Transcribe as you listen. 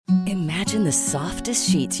Imagine the softest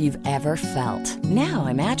sheets you've ever felt. Now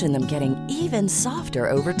imagine them getting even softer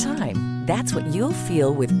over time. That's what you'll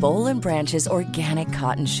feel with Boll & Branch's organic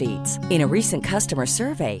cotton sheets. In a recent customer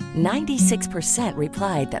survey, 96%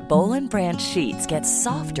 replied that Boll & Branch sheets get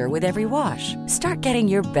softer with every wash. Start getting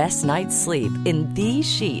your best night's sleep in these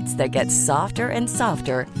sheets that get softer and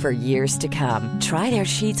softer for years to come. Try their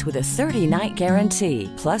sheets with a 30-night guarantee.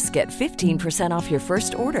 Plus, get 15% off your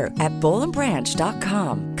first order at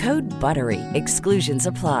bollandbranch.com. Code BUTTERY. Exclusions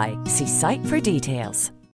apply. See site for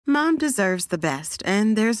details. Mom deserves the best,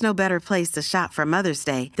 and there's no better place to shop for Mother's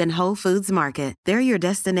Day than Whole Foods Market. They're your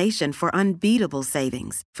destination for unbeatable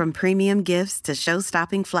savings, from premium gifts to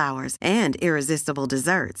show-stopping flowers and irresistible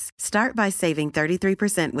desserts. Start by saving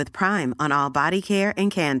 33% with Prime on all body care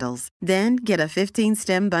and candles. Then get a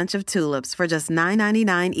 15-stem bunch of tulips for just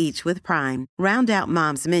 $9.99 each with Prime. Round out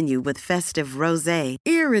Mom's menu with festive rosé,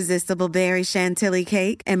 irresistible berry chantilly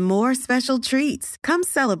cake, and more special treats. Come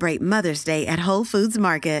celebrate Mother's Day at Whole Foods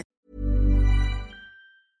Market.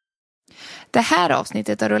 Det här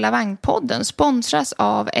avsnittet av Rulla Vagn-podden sponsras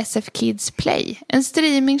av SF Kids Play, en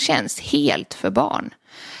streamingtjänst helt för barn.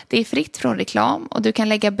 Det är fritt från reklam och du kan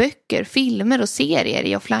lägga böcker, filmer och serier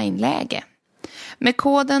i offline-läge. Med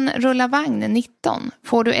koden RULLAVAGN19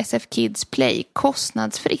 får du SF Kids Play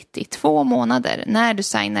kostnadsfritt i 2 månader när du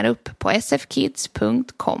signar upp på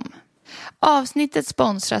sfkids.com. Avsnittet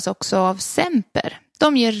sponsras också av Semper.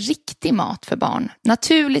 De gör riktig mat för barn,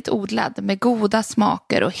 naturligt odlad med goda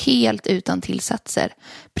smaker och helt utan tillsatser,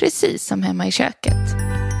 precis som hemma i köket.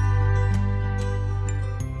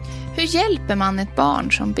 Hur hjälper man ett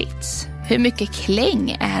barn som bits? Hur mycket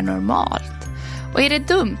kläng är normalt? Och är det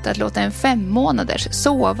dumt att låta en 5-månaders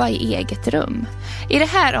sova i eget rum? I det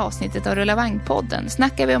här avsnittet av Rulla Vagn-podden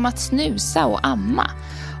snackar vi om att snusa och amma.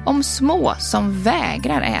 Om små som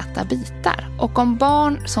vägrar äta bitar och om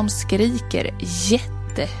barn som skriker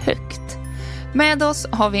jättehögt. Med oss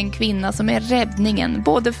har vi en kvinna som är räddningen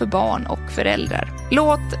både för barn och föräldrar.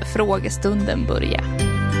 Låt frågestunden börja.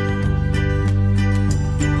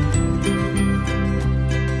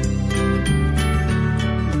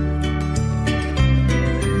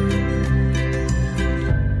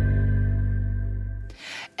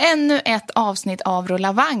 Ännu ett avsnitt av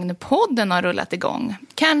Rulla Vagn-podden har rullat igång.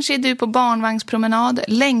 Kanske är du på barnvagnspromenad,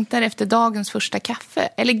 längtar efter dagens första kaffe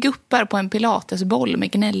eller guppar på en pilatesboll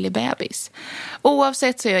med gnällig bebis.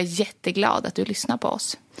 Oavsett så är jag jätteglad att du lyssnar på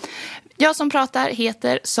oss. Jag som pratar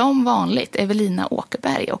heter som vanligt Evelina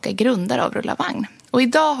Åkerberg och är grundare av Rulla Vagn. Och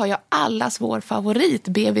idag har jag allas vår favorit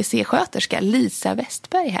BVC-sköterska Lisa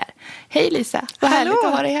Westberg här. Hej Lisa, vad härligt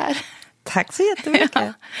att ha dig här. Tack så jättemycket.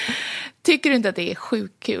 Ja. Tycker du inte att det är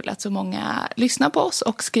sjukt kul att så många lyssnar på oss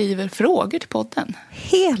och skriver frågor till podden?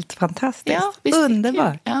 Helt fantastiskt. Ja, visst.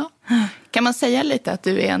 Underbart. Ja. Kan man säga lite att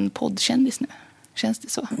du är en poddkändis nu? Känns det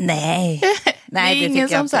så? Nej. Nej, det är ingen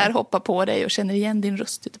som så här hoppar på dig och känner igen din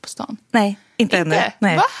röst ute på stan? Nej, inte ännu.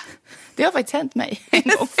 Nej. Va? Det har faktiskt hänt mig en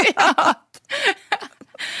gång.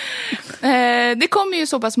 Det kommer ju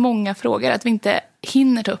så pass många frågor att vi inte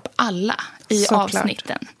hinner ta upp alla i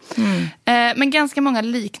avsnitten. Men ganska många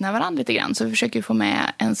liknar varandra lite grann, så vi försöker få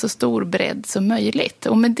med en så stor bredd som möjligt.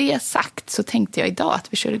 Och med det sagt så tänkte jag idag att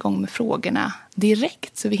vi kör igång med frågorna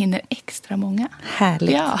direkt så vi hinner extra många.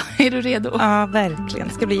 Härligt. Ja, är du redo? Ja, verkligen.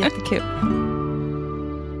 Det ska bli jättekul.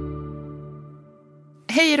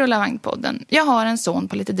 Hej Rulla Vagn-podden. Jag har en son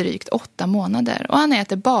på lite drygt 8 månader och han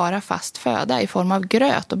äter bara fast föda i form av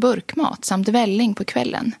gröt och burkmat samt välling på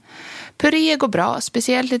kvällen. Puré går bra,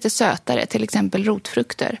 speciellt lite sötare, till exempel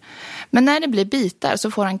rotfrukter. Men när det blir bitar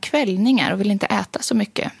så får han kvällningar och vill inte äta så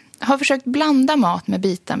mycket. Jag har försökt blanda mat med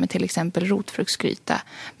bitar med till exempel rotfruktsgryta,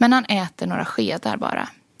 men han äter några skedar bara.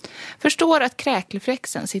 Förstår att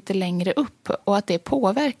kräkreflexen sitter längre upp och att det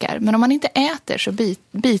påverkar, men om man inte äter så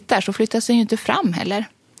bitar så flyttar sig ju inte fram heller.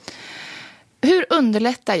 Hur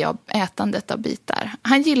underlättar jag ätandet av bitar?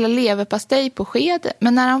 Han gillar leverpastej på sked,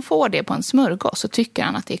 men när han får det på en smörgås så tycker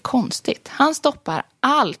han att det är konstigt. Han stoppar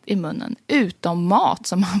allt i munnen utom mat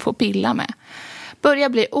som han får pilla med. Börjar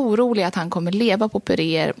bli orolig att han kommer leva på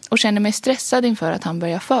puréer och känner mig stressad inför att han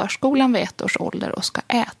börjar förskolan vid 1 års ålder och ska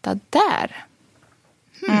äta där.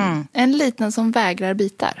 En liten som vägrar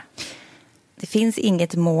bitar. Det finns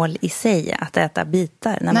inget mål i sig att äta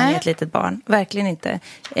bitar när man är ett litet barn. Verkligen inte.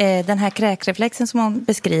 Den här kräkreflexen som hon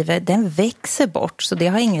beskriver, den växer bort. Så det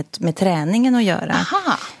har inget med träningen att göra.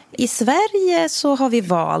 Aha. I Sverige så har vi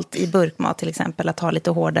valt i burkmat till exempel att ha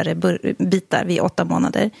lite hårdare bitar vid 8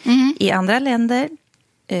 månader. I andra länder,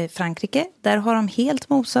 Frankrike, där har de helt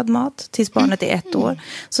mosad mat tills barnet är 1 år.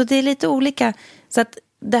 Så det är lite olika. Så att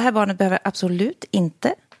det här barnet behöver absolut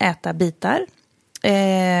inte äta bitar.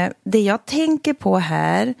 det jag tänker på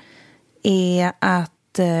här är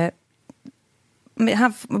att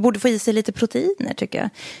han borde få i sig lite proteiner, tycker jag.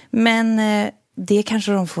 Men det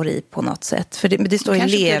kanske de får i på något sätt. För det står ju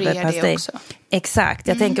leverpastej. Exakt,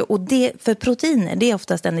 jag tänker. Och det, för proteiner, det är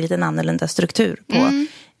oftast en liten annorlunda struktur på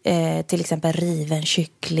till exempel riven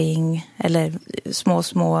kyckling eller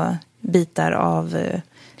små bitar av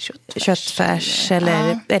köttfärs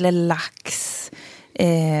eller lax.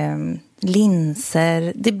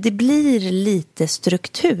 Linser. Det blir lite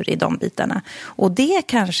struktur i de bitarna. Och det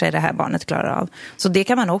kanske det här barnet klarar av. Så det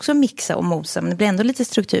kan man också mixa och mosa, men det blir ändå lite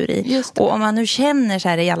struktur i. Och om man nu känner så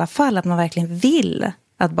här i alla fall att man verkligen vill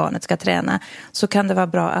att barnet ska träna, så kan det vara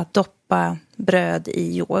bra att doppa bröd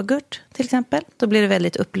i yoghurt till exempel. Då blir det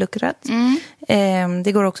väldigt uppluckrat.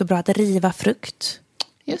 Det går också bra att riva frukt.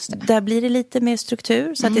 Just det. Där blir det lite mer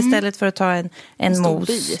struktur. Så att istället för att ta en mos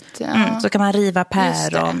bit, så kan man riva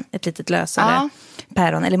päron, ett litet lösare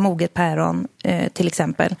päron eller moget päron till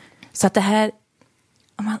exempel. Så att det här,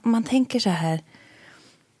 om man tänker så här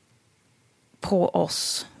på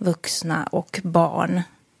oss vuxna och barn,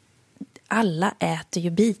 alla äter ju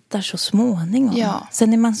bitar så småningom. Ja.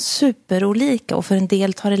 Sen är man superolika och för en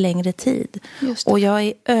del tar det längre tid. Och jag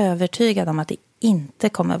är övertygad om att det inte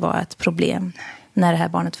kommer vara ett problem när det här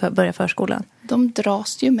barnet börjar förskolan. De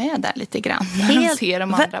dras ju med där lite grann när de ser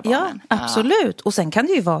de andra barnen. Ja, absolut. Och sen kan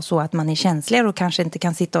det ju vara så att man är känsligare och kanske inte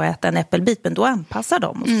kan sitta och äta en äppelbit, men då anpassar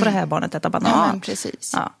de och så får det här barnet äta banan. Ja, men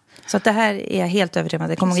precis. Ja. Så att det här är jag helt övertygad om.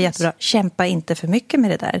 Det kommer att gå jättebra. Kämpa inte för mycket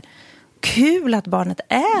med det där. Kul att barnet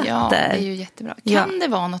äter. Ja, det är ju jättebra. Kan det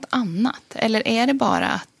vara något annat? Eller är det bara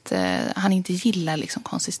att han inte gillar liksom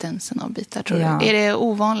konsistensen av bitar, tror du?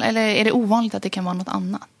 Är det ovanligt att det kan vara något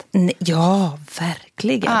annat? Ja,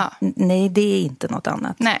 verkligen. Nej, det är inte något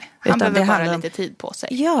annat. Nej, han behöver bara lite tid på sig.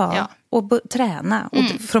 Ja. Och träna.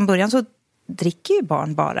 Och från början så dricker ju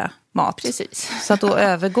barn bara mat. Precis. Så att då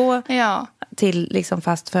övergå till liksom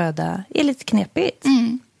fast föda är lite knepigt.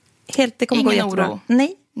 Det kommer gå jättebra. Oro.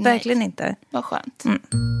 Nej, verkligen inte. Vad skönt.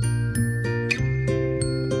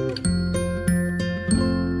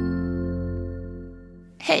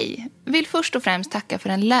 Hej, vill först och främst tacka för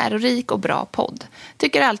en lärorik och bra podd.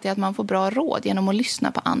 Tycker alltid att man får bra råd genom att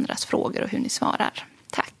lyssna på andras frågor och hur ni svarar.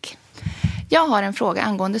 Tack. Jag har en fråga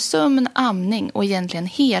angående sömn, amning och egentligen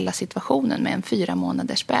hela situationen med en 4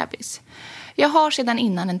 månaders bebis. Jag har sedan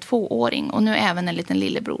innan en 2-åring och nu även en liten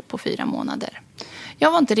lillebror på 4 månader.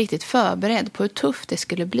 Jag var inte riktigt förberedd på hur tufft det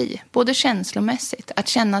skulle bli, både känslomässigt, att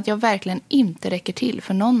känna att jag verkligen inte räcker till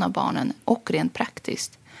för någon av barnen och rent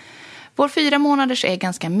praktiskt. Vår 4 månaders är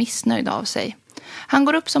ganska missnöjd av sig. Han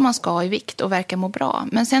går upp som han ska i vikt och verkar må bra,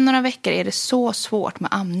 men sen några veckor är det så svårt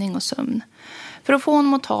med amning och sömn. För att få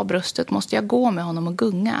honom att ta bröstet måste jag gå med honom och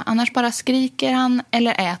gunga, annars bara skriker han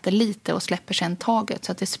eller äter lite och släpper sen taget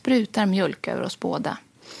så att det sprutar mjölk över oss båda.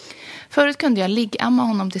 Förut kunde jag liggamma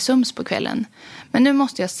honom till sums på kvällen, men nu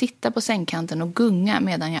måste jag sitta på sängkanten och gunga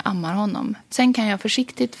medan jag ammar honom. Sen kan jag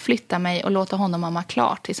försiktigt flytta mig och låta honom amma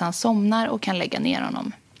klart tills han somnar och kan lägga ner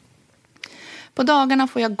honom. På dagarna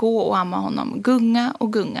får jag gå och amma honom, gunga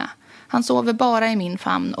och gunga. Han sover bara i min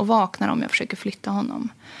famn och vaknar om jag försöker flytta honom.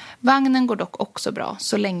 Vagnen går dock också bra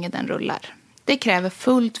så länge den rullar. Det kräver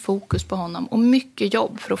fullt fokus på honom och mycket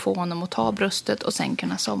jobb för att få honom att ta bröstet och sen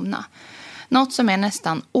kunna somna. Något som är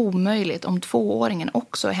nästan omöjligt om 2-åringen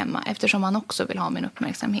också är hemma eftersom han också vill ha min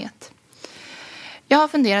uppmärksamhet. Jag har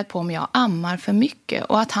funderat på om jag ammar för mycket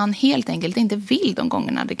och att han helt enkelt inte vill de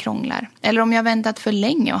gångerna det krånglar. Eller om jag väntat för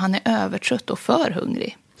länge och han är övertrött och för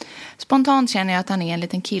hungrig. Spontant känner jag att han är en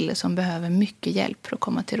liten kille som behöver mycket hjälp för att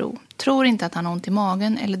komma till ro. Tror inte att han har ont i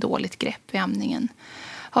magen eller dåligt grepp vid amningen.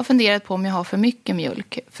 Har funderat på om jag har för mycket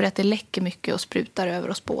mjölk för att det läcker mycket och sprutar över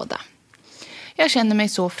oss båda. Jag känner mig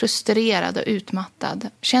så frustrerad och utmattad.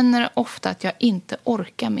 Känner ofta att jag inte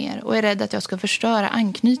orkar mer och är rädd att jag ska förstöra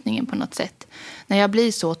anknytningen på något sätt när jag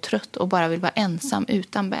blir så trött och bara vill vara ensam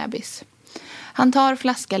utan bebis. Han tar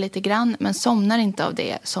flaska lite grann men somnar inte av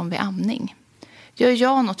det som vid amning. Gör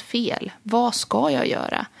jag något fel? Vad ska jag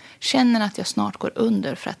göra? Känner att jag snart går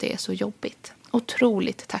under för att det är så jobbigt.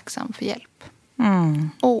 Otroligt tacksam för hjälp.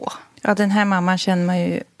 Ja, den här mamman känner man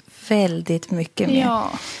ju väldigt mycket med.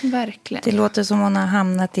 Ja, verkligen. Det låter som hon har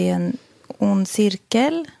hamnat i en ond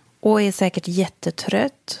cirkel och är säkert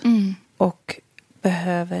jättetrött och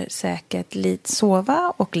behöver säkert lite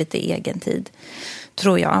sova och lite egen tid,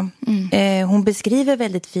 tror jag. Hon beskriver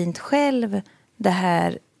väldigt fint själv det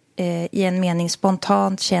här i en mening.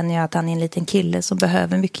 Spontant känner jag att han är en liten kille som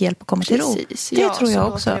behöver mycket hjälp att komma till ro. Det tror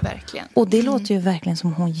jag också. Det och det låter ju verkligen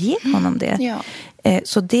som hon ger honom det. Ja.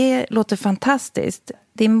 Så det låter fantastiskt.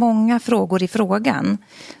 Det är många frågor i frågan.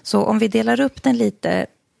 Så om vi delar upp den lite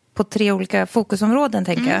på 3 olika fokusområden,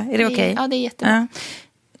 tänker jag. Är det okej? Ja, det är jättebra. Ja.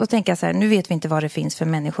 Då tänker jag så här, nu vet vi inte vad det finns för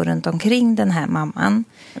människor runt omkring den här mamman.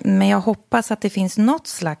 Men jag hoppas att det finns något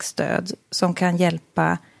slags stöd som kan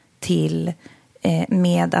hjälpa till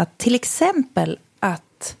med att till exempel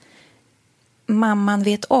att mamman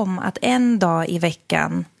vet om att en dag i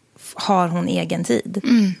veckan har hon egen tid.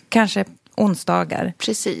 Kanske onsdagar.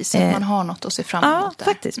 Precis, att man har något att se fram emot. Ja,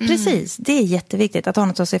 faktiskt. Precis. Det är jätteviktigt att ha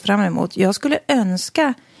något att se fram emot. Jag skulle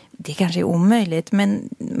önska, det kanske är omöjligt, men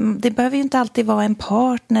det behöver ju inte alltid vara en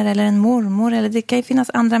partner eller en mormor. Eller det kan ju finnas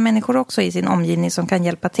andra människor också i sin omgivning som kan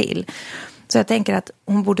hjälpa till. Så jag tänker att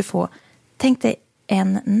hon borde få, tänk dig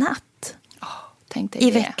en natt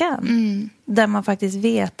i veckan. Där man faktiskt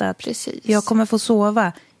vet att jag kommer få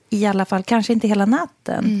sova i alla fall, kanske inte hela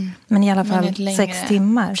natten, men i alla fall 6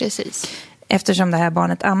 timmar. Precis. Eftersom det här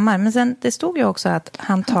barnet ammar. Men sen, det stod ju också att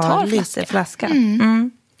han tar lite flaska.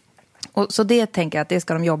 Och så det tänker jag att det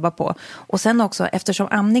ska de jobba på. Och sen också, eftersom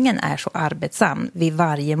amningen är så arbetsam vid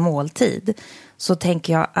varje måltid, så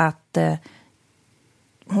tänker jag att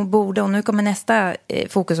hon borde, och nu kommer nästa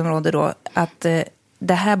fokusområde då, att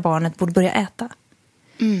det här barnet borde börja äta.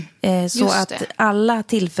 Så att alla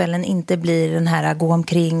tillfällen inte blir den här gå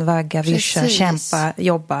omkring, vagga, vischa, kämpa,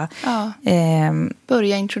 jobba. Ja.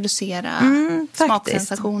 Börja introducera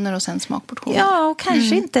smaksensationer och sen smakportioner. Ja, och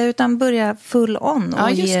kanske inte, utan börja full on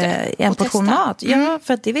och ge en portion mat. Ja,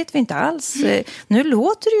 för att det vet vi inte alls. Nu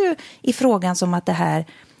låter det ju i frågan som att det här,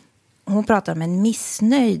 hon pratar om en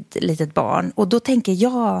missnöjd litet barn. Och då tänker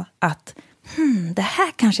jag att det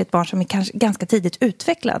här kanske är ett barn som är ganska tidigt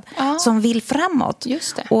utvecklad. Som vill framåt.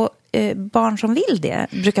 Just det. Och barn som vill det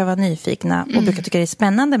brukar vara nyfikna och brukar tycka det är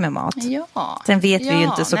spännande med mat. Ja. Sen vet vi ju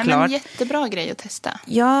inte såklart. Nej, men jättebra grej att testa.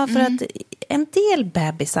 Ja, för att en del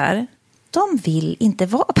bebisar, de vill inte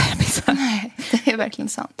vara bebisar. Nej, det är verkligen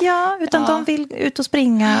sant. Ja, utan de vill ut och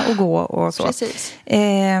springa och gå och så. Precis.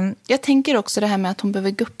 Jag tänker också det här med att hon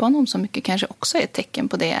behöver guppa honom så mycket kanske också är ett tecken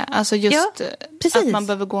på det. Alltså just att man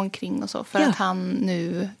behöver gå omkring och så. För att han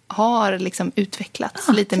nu har liksom utvecklats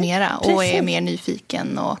lite mera och är mer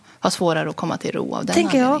nyfiken och har svårare att komma till ro av den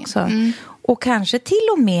tänker jag också. Och kanske till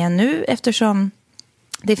och med nu, eftersom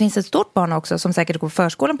det finns ett stort barn också som säkert går på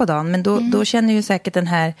förskolan på dagen. Men då känner ju säkert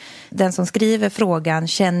den som skriver frågan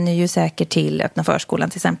känner ju säkert till öppna förskolan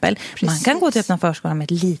till exempel. Precis. Man kan gå till öppna förskolan med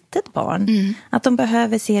ett litet barn. Att de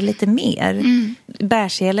behöver se lite mer.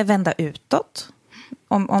 Bärsele vända utåt.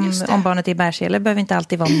 Om barnet är i bärsele behöver inte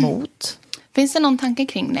alltid vara mot. Finns det någon tanke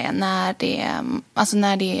kring det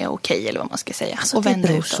när det är okej eller vad man ska säga? Alltså, det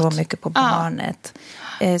beror så mycket på barnet.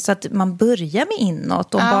 Så att man börjar med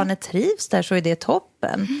inåt. Om barnet trivs där så är det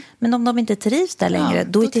toppen. Men om de inte trivs där längre,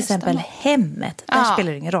 då är till exempel hemmet. Där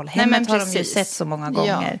spelar det ingen roll. Hemmet har de ju sett så många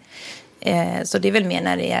gånger. Så det är väl mer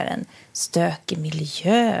när det är en stökig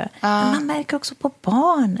miljö. Men man märker också på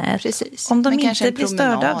barnet. Precis. Om de inte blir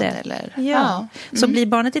störda av det. Eller... Så blir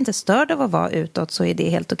barnet inte störd av att vara utåt så är det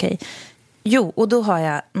helt okej. Jo, och då har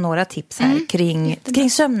jag några tips här kring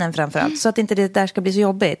sömnen framförallt. Så att inte det där ska bli så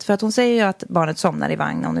jobbigt. För att hon säger ju att barnet somnar i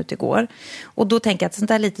vagn när hon ute går. Och då tänker jag att sånt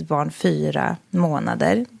där litet barn 4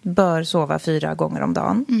 månader bör sova 4 gånger om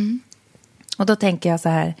dagen. Och då tänker jag så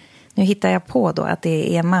här, nu hittar jag på då att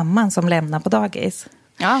det är mamman som lämnar på dagis.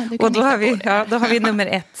 Ja, och då har vi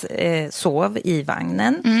nummer 1, sov i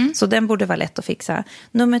vagnen. Så den borde vara lätt att fixa.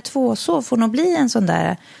 Nummer 2, så får nog bli en sån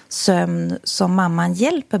där sömn som mamman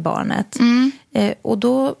hjälper barnet.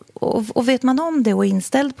 Och vet man om det och är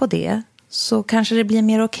inställd på det, så kanske det blir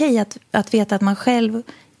mer okej att veta att man själv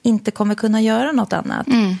inte kommer kunna göra något annat.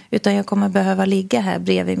 Utan jag kommer behöva ligga här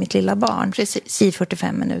bredvid mitt lilla barn. Precis. I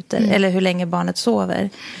 45 minuter. Eller hur länge barnet sover.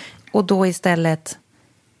 Och då istället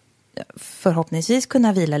förhoppningsvis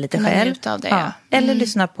kunna vila lite själv. Av det, Eller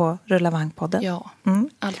lyssna på Rullavang-podden. Ja,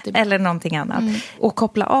 alltid. Eller någonting annat. Och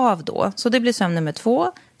koppla av då. Så det blir sömn nummer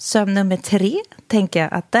 2. Sömn nummer 3 tänker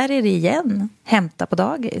jag att där är det igen. Hämta på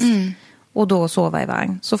dagis. Och då sova i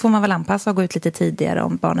vagn. Så får man väl anpassa och gå ut lite tidigare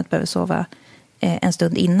om barnet behöver sova en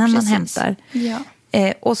stund innan man hämtar. Ja.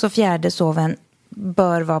 Och så 4:e soven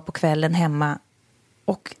bör vara på kvällen hemma.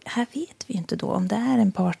 Och här vet vi inte då om det är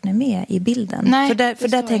en partner med i bilden. Nej, för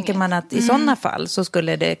där tänker man att i sådana fall så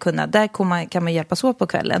skulle det kunna, kan man hjälpas åt på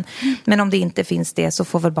kvällen. Men om det inte finns det så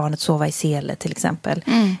får väl barnet sova i sele till exempel.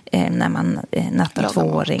 När man nattar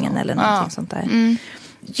 2-åringen eller någonting sånt där.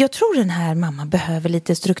 Jag tror den här mamman behöver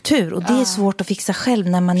lite struktur. Och det är svårt att fixa själv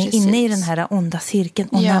när man är inne i den här onda cirkeln.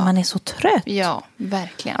 Och när man är så trött. Ja,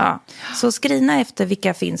 verkligen. Ja. Så skrina efter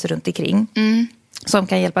vilka finns runt omkring. Som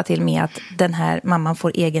kan hjälpa till med att den här mamman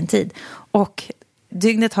får egen tid. Och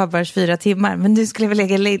dygnet har bara 4 timmar, men du skulle väl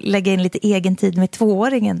lägga in lite egen tid med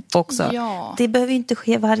 2-åringen också. Ja. Det behöver ju inte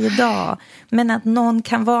ske varje dag, men att någon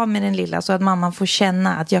kan vara med den lilla så att mamman får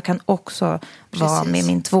känna att jag kan också vara med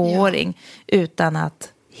min 2-åring utan att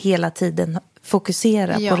hela tiden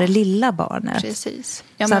fokusera på det lilla barnet. Precis.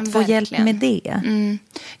 Ja, så att få hjälp med det. Mm.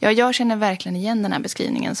 Ja, jag känner verkligen igen den här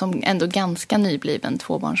beskrivningen som ändå ganska nybliven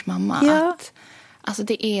 2-barnsmamma. Ja. Att, alltså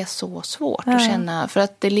det är så svårt att känna. För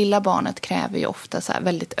att det lilla barnet kräver ju ofta så här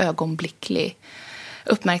väldigt ögonblicklig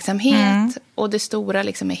uppmärksamhet. Och det stora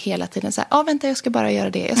liksom är hela tiden så här, vänta, jag ska bara göra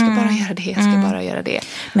det. Jag ska bara göra det. Jag ska bara göra det.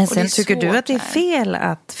 Men sen tycker du att det är fel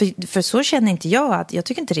att, för så känner inte jag, att jag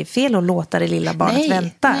tycker inte det är fel att låta det lilla barnet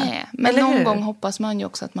vänta. Nej, men någon gång hoppas man ju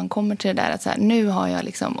också att man kommer till det där att så här, nu har jag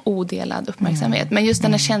liksom odelad uppmärksamhet. Men just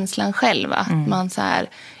den här känslan själv att man så här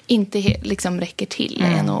inte liksom räcker till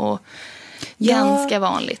är nog ganska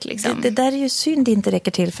vanligt liksom. Det där är ju synd inte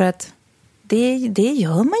räcker till, för att det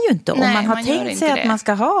gör man ju inte. Nej, om man har tänkt sig att man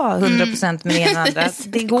ska ha 100% med den andra.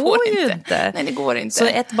 Det går ju inte. Nej, det går inte. Så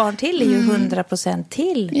ett barn till är ju 100%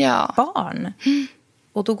 till barn.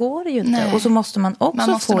 Och då går det ju inte. Nej. Och så måste man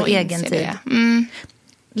också få egen tid.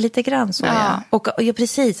 Lite grann så, Och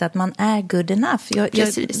precis, att man är good enough.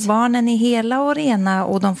 Barnen är hela och rena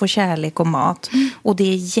och de får kärlek och mat. Och det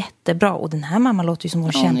är jättebra. Och den här mamman låter ju som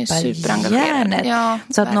hon kämpar hjärnet. Ja,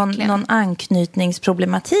 så att någon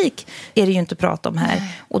anknytningsproblematik är det ju inte att prata om här.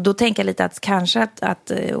 Nej. Och då tänker jag lite att kanske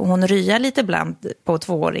att hon ryar lite ibland på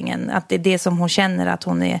 2-åringen. Att det är det som hon känner att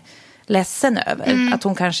hon är ledsen över. Att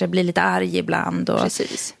hon kanske blir lite arg ibland. Och,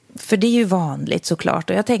 precis. För det är ju vanligt såklart.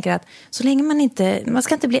 Och jag tänker att så länge man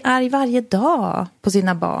ska inte bli arg varje dag på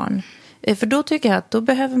sina barn. För då tycker jag att då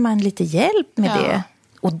behöver man lite hjälp med det.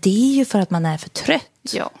 Och det är ju för att man är för trött.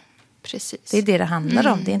 Ja, precis. Det är det handlar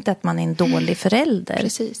om. Det är inte att man är en dålig förälder.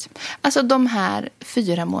 Precis. Alltså de här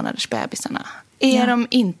 4 månaders bebisarna. Är de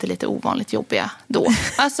inte lite ovanligt jobbiga då?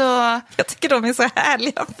 Alltså, jag tycker de är så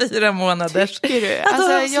härliga 4 månaders. Tycker du? Alltså,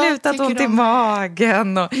 de har slutat ont i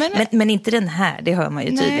magen. Och, men inte den här, det hör man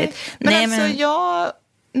ju tydligt. Men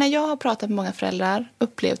när jag har pratat med många föräldrar,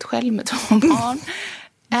 upplevt själv med 2 barn,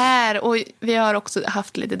 och vi har också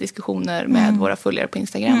haft lite diskussioner med våra följare på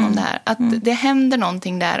Instagram om det här. Att det händer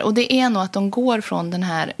någonting där. Och det är nog att de går från den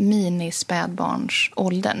här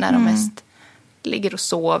minispädbarnsåldern när de mest ligger och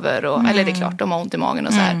sover. Eller det är klart, de har ont i magen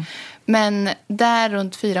och så här. Men där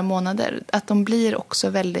runt 4 månader, att de blir också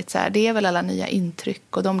väldigt så här, det är väl alla nya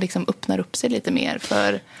intryck. Och de liksom öppnar upp sig lite mer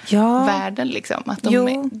för världen liksom. Att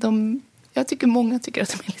jag tycker många tycker att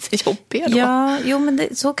de är lite jobbiga då. Ja,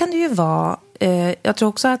 men så kan det ju vara. Jag tror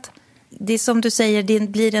också att det som du säger, det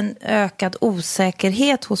blir en ökad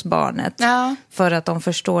osäkerhet hos barnet. Ja. För att de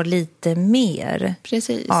förstår lite mer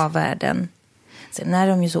av världen. Sen är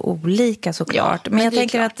de ju så olika såklart. Men jag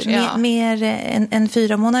tänker att mer en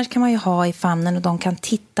 4 månader kan man ju ha i famnen och de kan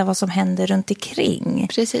titta vad som händer runt omkring.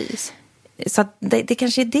 Precis. Så att det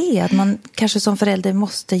kanske är det, att man kanske som förälder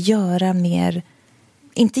måste göra mer,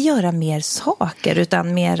 inte göra mer saker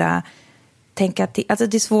utan mera tänka att alltså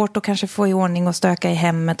det är svårt att kanske få i ordning och stöka i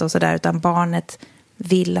hemmet och sådär, utan barnet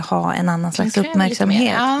vill ha en annan slags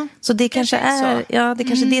uppmärksamhet. Så det kanske är det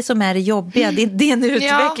kanske det som är det jobbiga. Det är en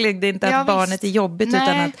utveckling, det är inte att barnet är jobbigt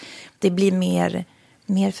utan att det blir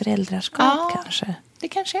mer föräldraskap kanske. Det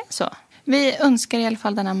kanske är så. Vi önskar i alla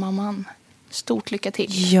fall den här mamman stort lycka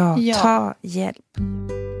till. Ja, ta hjälp.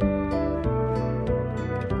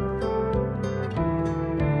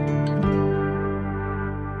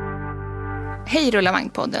 Hej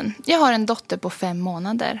Rullavagnpodden. Jag har en dotter på 5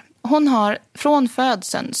 månader. Hon har från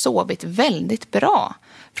födseln sovit väldigt bra.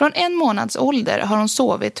 Från 1 månads ålder har hon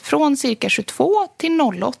sovit från cirka 22 till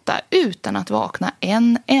 08 utan att vakna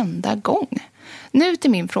en enda gång. Nu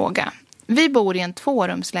till min fråga. Vi bor i en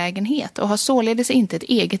 2-rumslägenhet och har således inte ett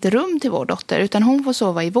eget rum till vår dotter utan hon får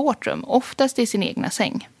sova i vårt rum, oftast i sin egna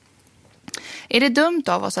säng. Är det dumt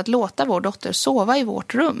av oss att låta vår dotter sova i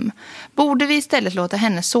vårt rum? Borde vi istället låta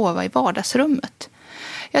henne sova i vardagsrummet?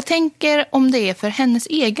 Jag tänker om det är för hennes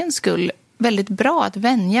egen skull väldigt bra att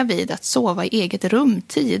vänja vid att sova i eget rum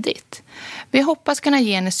tidigt. Vi hoppas kunna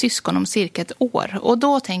ge henne syskon om cirka 1 år och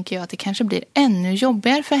då tänker jag att det kanske blir ännu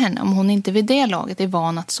jobbigare för henne om hon inte vid det laget är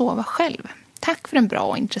van att sova själv. Tack för en bra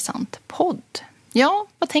och intressant podd. Ja,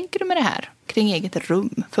 vad tänker du med det här kring eget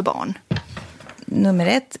rum för barn? Nummer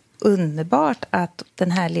 1, underbart att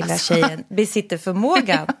den här lilla tjejen besitter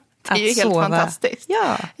förmågan det är ju att helt sova. Fantastiskt.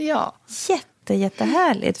 Ja.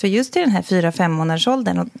 Jättehärligt. För just i den här 4-5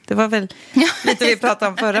 månadersåldern, och det var väl lite vi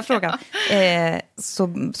pratade om förra frågan,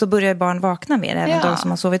 så börjar barn vakna mer, även de som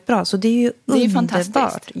har sovit bra. Så det är ju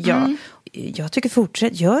underbart. Ja. jag tycker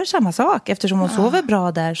gör samma sak. Eftersom hon sover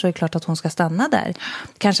bra där så är det klart att hon ska stanna där.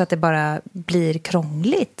 Kanske att det bara blir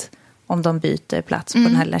krångligt om de byter plats på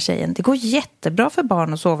den här lilla tjejen. Det går jättebra för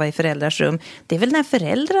barn att sova i föräldrars rum. Det är väl när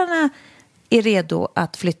föräldrarna är redo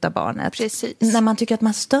att flytta barnet. Precis. När man tycker att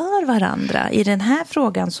man stör varandra. I den här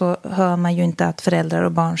frågan så hör man ju inte att föräldrar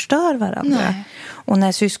och barn stör varandra. Nej. Och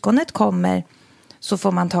när syskonet kommer så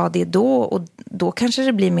får man ta det då. Och då kanske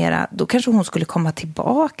det blir mera... Då kanske hon skulle komma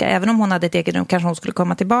tillbaka. Även om hon hade ett eget rum kanske hon skulle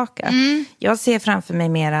komma tillbaka. Jag ser framför mig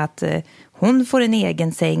mer att hon får en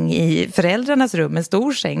egen säng i föräldrarnas rum. En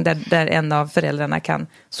stor säng där en av föräldrarna kan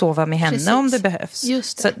sova med henne. Precis. Om det behövs.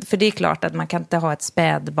 Just det. Så, för det är klart att man kan inte ha ett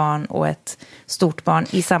spädbarn och ett stort barn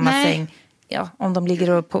i samma säng. Ja, om de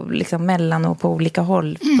ligger på, liksom, mellan och på olika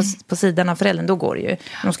håll på sidan av föräldern, då går det ju.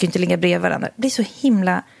 De ska ju inte ligga bredvid varandra. Det är så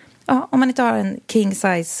himla... Ja, om man inte har en king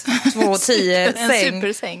size 2,10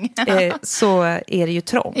 supersäng så är det ju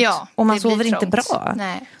trångt. Ja, och man sover inte bra.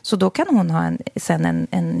 Nej. Så då kan hon ha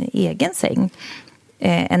en egen säng.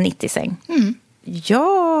 En 90-säng.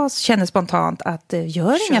 Jag känner spontant att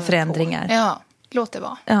gör inga förändringar. Ja, låt det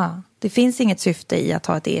vara. Ja, det finns inget syfte i att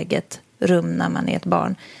ha ett eget rum när man är ett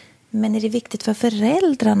barn. Men är det viktigt för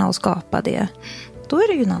föräldrarna att skapa det? Då är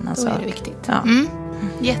det ju en annan sak. Då är det viktigt. Ja.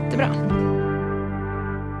 Jättebra.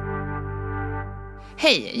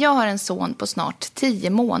 Hej, jag har en son på snart 10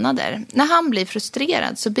 månader. När han blir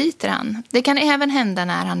frustrerad så biter han. Det kan även hända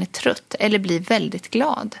när han är trött eller blir väldigt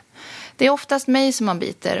glad. Det är oftast mig som han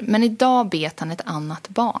biter, men idag bet han ett annat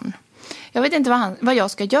barn. Jag vet inte vad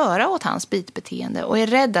jag ska göra åt hans bitbeteende och är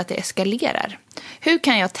rädd att det eskalerar. Hur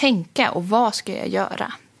kan jag tänka och vad ska jag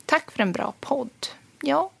göra? Tack för en bra podd.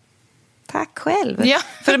 Ja. Tack själv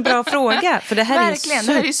för en bra fråga. För det här verkligen,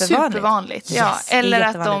 är ju supervanligt. Ja, yes, eller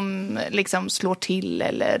att de liksom slår till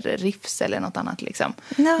eller rifs eller något annat. Liksom.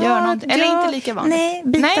 No, gör något, eller inte lika vanligt. Nej,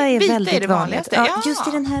 bita är väldigt vanligt. Ja. Just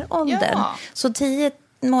i den här åldern. Ja. Så 10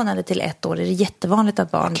 månader till 1 år är det jättevanligt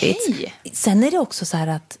att barn bits. Sen är det också så här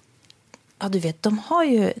att du vet,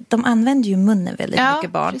 de använder ju munnen väldigt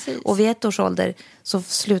mycket barn. Precis. Och vid 1 års ålder så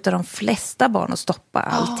slutar de flesta barn att stoppa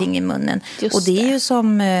allting i munnen. Och det är ju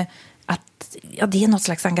som att det är något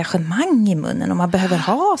slags engagemang i munnen och man behöver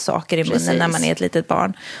ha saker i munnen när man är ett litet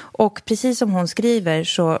barn. Och precis som hon skriver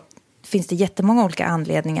så finns det jättemånga olika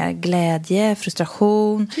anledningar. Glädje,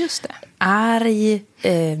 frustration, arg,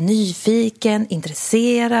 nyfiken,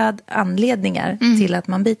 intresserad, anledningar till att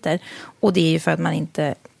man biter. Och det är ju för att man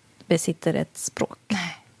inte besitter ett språk.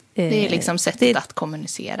 Nej. Det är liksom sättet att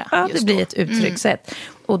kommunicera. Ja, det blir ett uttryckssätt.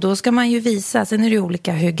 Och då ska man ju visa, sen är det ju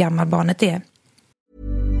olika hur gammal barnet är.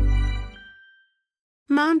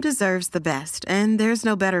 Mom deserves the best, and there's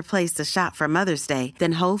no better place to shop for Mother's Day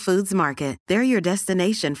than Whole Foods Market. They're your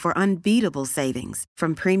destination for unbeatable savings,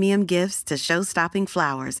 from premium gifts to show-stopping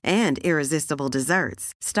flowers and irresistible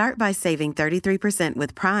desserts. Start by saving 33%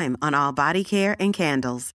 with Prime on all body care and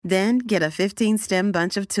candles. Then get a 15-stem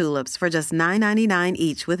bunch of tulips for just $9.99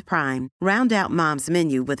 each with Prime. Round out Mom's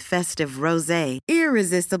menu with festive rosé,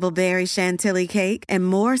 irresistible berry chantilly cake, and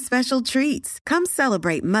more special treats. Come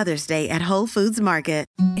celebrate Mother's Day at Whole Foods Market.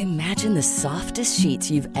 Imagine the softest sheets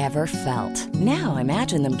you've ever felt. Now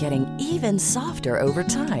imagine them getting even softer over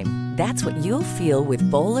time. That's what you'll feel with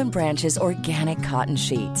Boll & Branch's organic cotton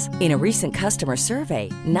sheets. In a recent customer survey,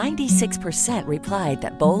 96% replied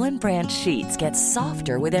that Boll & Branch sheets get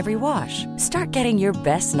softer with every wash. Start getting your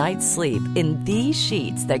best night's sleep in these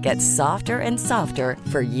sheets that get softer and softer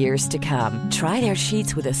for years to come. Try their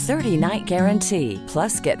sheets with a 30-night guarantee.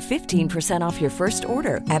 Plus, get 15% off your first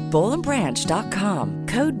order at bollandbranch.com.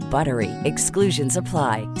 Code BUTTERY. Exclusions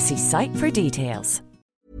apply. See site for details.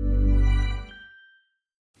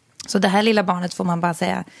 Så det här lilla barnet får man bara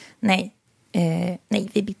säga nej,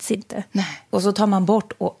 vi bits inte. Nej. Och så tar man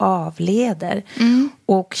bort och avleder.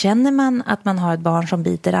 Och känner man att man har ett barn som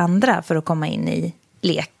biter andra för att komma in i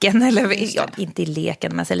leken, eller inte i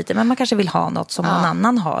leken men, lite, men man kanske vill ha något som någon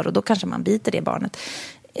annan har och då kanske man biter det barnet.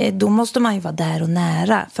 Då måste man ju vara där och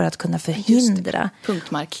nära för att kunna förhindra.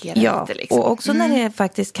 Punktmarkera lite liksom. Och också när det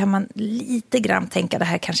faktiskt kan man lite grann tänka, det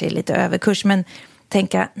här kanske är lite överkurs, men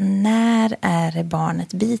tänka, när är det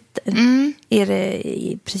barnet biter? Är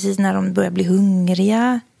det precis när de börjar bli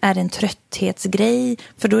hungriga? Är det en trötthetsgrej?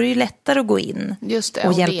 För då är det ju lättare att gå in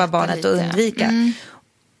och hjälpa barnet lite. Att undvika.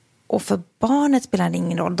 Och för barnet spelar det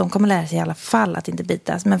ingen roll. De kommer lära sig i alla fall att inte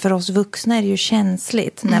bitas. Men för oss vuxna är det ju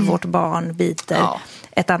känsligt när vårt barn biter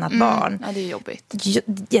ett annat barn. Ja, det är jobbigt.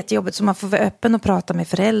 Jättejobbigt. Så man får vara öppen och prata med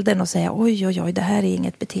föräldern och säga oj, det här är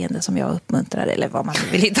inget beteende som jag uppmuntrar. Eller vad man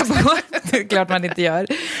vill hitta på. Det är klart man inte gör.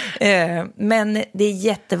 Men det är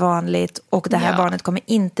jättevanligt. Och det här barnet kommer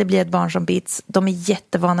inte bli ett barn som bits. De är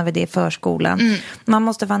jättevana vid det i förskolan. Man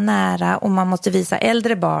måste vara nära och man måste visa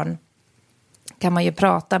äldre barn. Kan man ju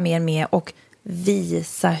prata mer med och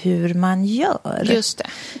visa hur man gör. Just det.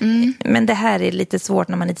 Men det här är lite svårt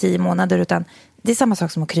när man är 10 månader. Utan det är samma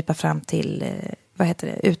sak som att krypa fram till,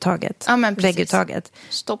 uttaget. Ja, men vägguttaget.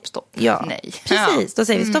 Stopp, ja, nej. Precis, då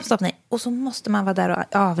säger vi stopp, nej. Och så måste man vara där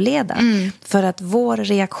och avleda. För att vår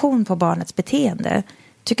reaktion på barnets beteende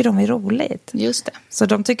tycker de är roligt. Just det. Så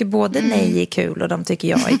de tycker både nej är kul och de tycker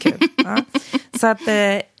jag är kul. Så att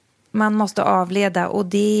man måste avleda och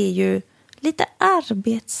det är ju lite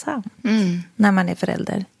arbetsamt när man är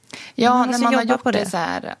förälder. Ja, när man har gjort det så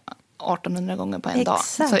här 1800 gånger på en dag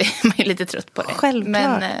så är man ju lite trött på det.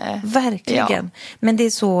 Självklart, verkligen. Ja. Men det är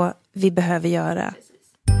så vi behöver göra.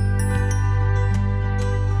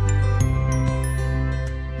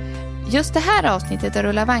 Just det här avsnittet av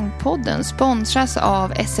Rulla Vagn-podden sponsras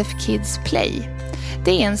av SF Kids Play.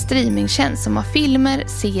 Det är en streamingtjänst som har filmer,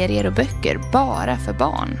 serier och böcker bara för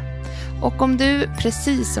barn. Och om du,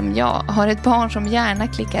 precis som jag, har ett barn som gärna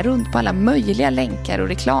klickar runt på alla möjliga länkar och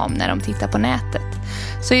reklam när de tittar på nätet,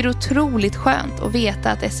 så är det otroligt skönt att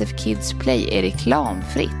veta att SF Kids Play är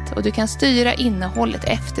reklamfritt och du kan styra innehållet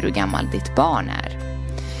efter hur gammal ditt barn är.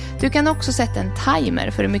 Du kan också sätta en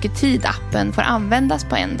timer för hur mycket tid appen får användas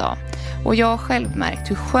på en dag. Och jag har själv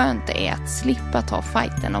märkt hur skönt det är att slippa ta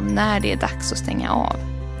fighten om när det är dags att stänga av.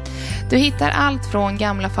 Du hittar allt från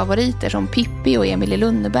gamla favoriter som Pippi och Emil i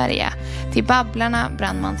Lönneberga till Babblarna,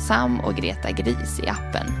 Brandman Sam och Greta Gris i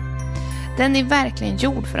appen. Den är verkligen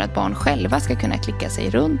gjord för att barn själva ska kunna klicka sig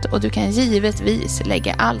runt och du kan givetvis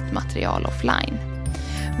lägga allt material offline.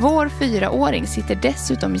 Vår 4-åring sitter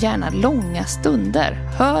dessutom gärna långa stunder,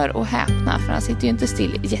 hör och häpna för han sitter ju inte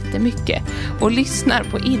still jättemycket och lyssnar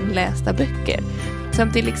på inlästa böcker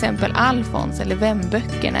som till exempel Alfons eller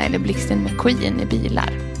Vem-böckerna eller Blixten McQueen i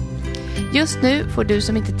bilar. Just nu får du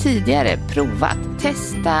som inte tidigare provat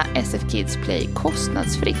testa SF Kids Play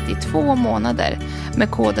kostnadsfritt i 2 månader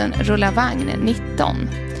med koden RULLAVAGN19.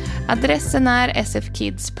 Adressen är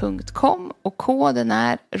sfkids.com och koden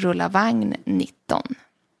är RULLAVAGN19.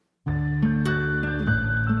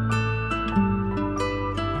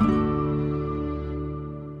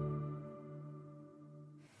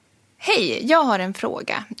 Hej, jag har en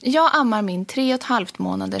fråga. Jag ammar min 3,5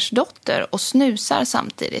 månaders dotter och snusar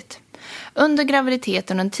samtidigt. Under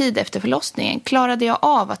graviditeten och en tid efter förlossningen klarade jag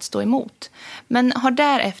av att stå emot, men har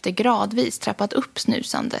därefter gradvis trappat upp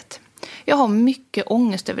snusandet. Jag har mycket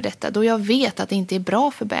ångest över detta då jag vet att det inte är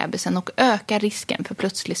bra för bebisen och ökar risken för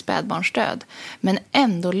plötslig spädbarnsdöd, men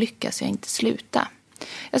ändå lyckas jag inte sluta.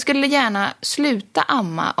 Jag skulle gärna sluta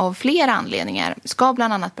amma av flera anledningar, ska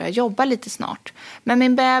bland annat börja jobba lite snart, men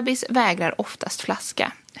min bebis vägrar oftast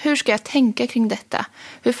flaska. Hur ska jag tänka kring detta?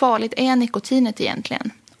 Hur farligt är nikotinet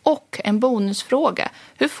egentligen? Och en bonusfråga,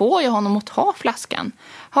 hur får jag honom att ta flaskan?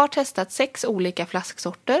 Har testat 6 olika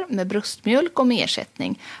flasksorter med bröstmjölk och med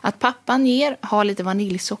ersättning. Att pappan har lite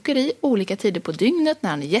vaniljsocker i olika tider på dygnet när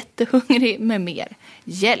han är jättehungrig med mer.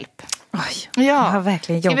 Hjälp! Oj, jag har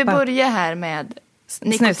verkligen jobbat. Ska vi börja här med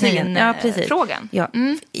nikotinfrågan? Ja,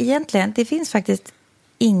 egentligen, det finns faktiskt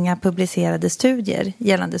inga publicerade studier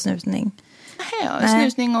gällande snusning.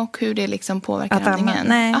 Snusning och hur det liksom påverkar andningen.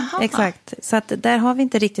 Nej, exakt. Så att där har vi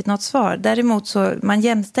inte riktigt något svar. Däremot så man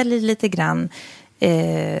jämställer lite grann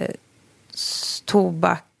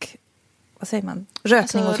tobak, vad säger man?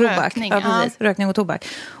 Rökning och tobak. Rökning, ja, precis. Rökning och tobak.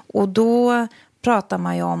 Och då pratar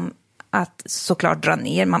man ju om att såklart dra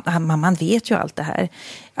ner. Man vet ju allt det här.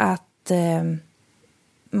 Att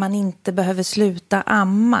man inte behöver sluta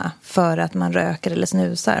amma för att man röker eller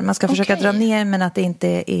snusar. Man ska försöka dra ner, men att det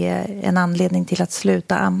inte är en anledning till att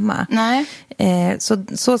sluta amma. Nej.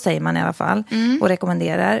 Så säger man i alla fall och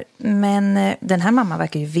rekommenderar. Men den här mamman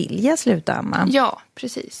verkar ju vilja sluta amma. Ja,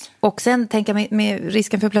 precis. Och sen tänka med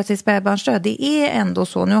risken för plötsligt spädbarnsdöd. Det är ändå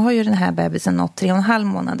så, nu har ju den här bebisen nått 3,5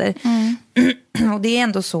 månader. Och det är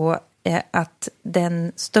ändå så att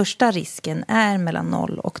den största risken är mellan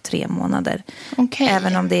 0 och 3 månader. Okay.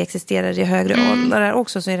 Även om det existerar i högre åldrar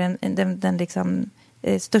också, så är den liksom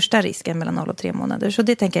största risken mellan 0 och 3 månader. Så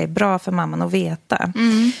det tänker jag är bra för mamman att veta.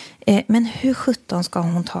 Men hur 17 ska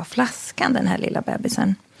hon ta flaskan, den här lilla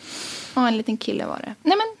bebisen? Ja, en liten kille var det.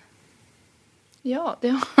 Nej men, ja,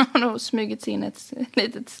 det har nog smugits in ett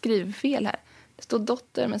litet skrivfel här. Det står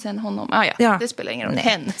dotter, men sen honom. Ja. Det spelar ingen roll.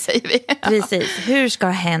 Hen, säger vi. Precis. Hur ska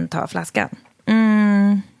hen ta flaskan?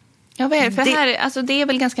 Ja, vad är det? För här, alltså, det är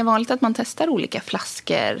väl ganska vanligt att man testar olika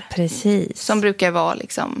flaskor. Precis. Som brukar vara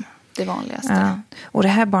liksom det vanligaste. Ja. Och det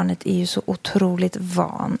här barnet är ju så otroligt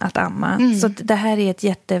van att amma. Så det här är ett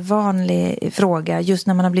jättevanlig fråga just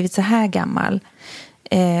när man har blivit så här gammal.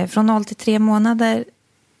 Från 0 till 3 månader,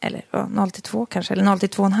 eller 0 till 2 kanske, eller 0 till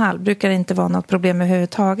 2,5 brukar det inte vara något problem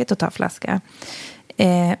överhuvudtaget att ta flaska.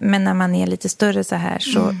 Men när man är lite större så här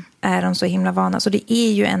så är de så himla vana. Så det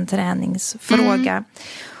är ju en träningsfråga.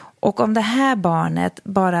 Och om det här barnet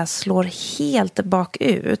bara slår helt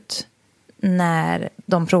bakut när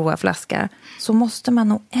de provar flaska, så måste man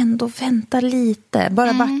nog ändå vänta lite.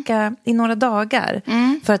 Bara backa i några dagar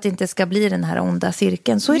för att det inte ska bli den här onda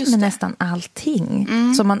cirkeln. Så är det med nästan allting.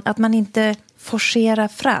 Så att man inte forcerar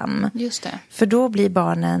fram. Just det. För då blir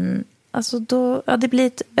barnen... Alltså det blir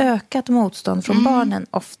ett ökat motstånd från barnen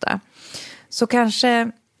ofta. Så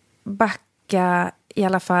kanske backa i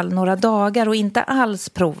alla fall några dagar och inte alls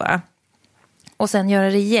prova. Och sen göra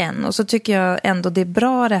det igen. Och så tycker jag ändå det är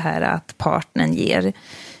bra det här att partnern ger.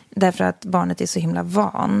 Därför att barnet är så himla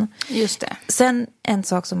van. Just det. Sen en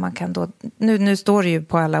sak som man kan då... Nu står det ju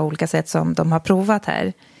på alla olika sätt som de har provat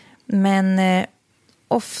här. Men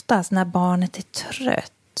oftast när barnet är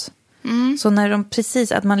trött. Så när de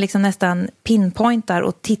precis, att man liksom nästan pinpointar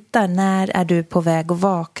och tittar, när är du på väg att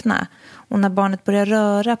vakna? Och när barnet börjar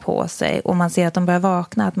röra på sig och man ser att de börjar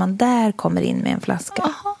vakna, att man där kommer in med en flaska.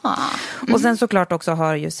 Och sen såklart också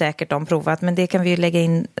har ju säkert de provat, men det kan vi ju lägga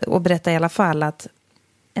in och berätta i alla fall, att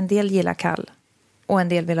en del gillar kall och en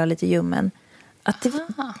del vill ha lite ljummen. Att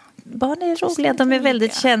barn är roliga, de är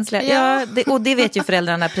väldigt känsliga. Ja, och det vet ju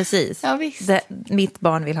föräldrarna precis. Ja, visst. Mitt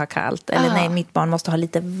barn vill ha kallt. Eller nej, mitt barn måste ha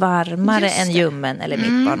lite varmare än ljummen. Eller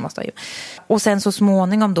mitt barn måste ha ljummen. Och sen så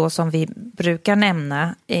småningom då, som vi brukar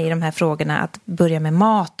nämna i de här frågorna, att börja med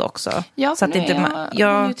mat också. Ja, så att inte hon är ju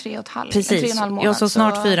 3,5. Precis, 3,5 månad, ja, så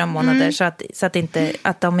snart 4 månader. Så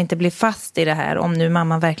att de inte blir fast i det här, om nu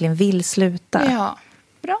mamman verkligen vill sluta. Ja,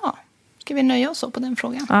 bra. Ska vi nöja oss så på den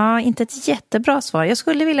frågan? Ja, inte ett jättebra svar. Jag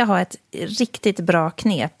skulle vilja ha ett riktigt bra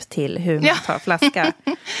knep till hur man tar flaska.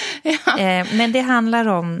 Men det handlar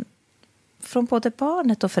om, från både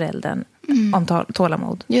barnet och föräldern, om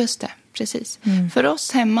tålamod. Just det, precis. För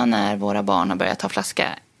oss hemma, när våra barn har börjat ta flaska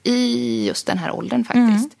i just den här åldern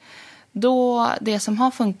faktiskt. Då det som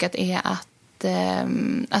har funkat är att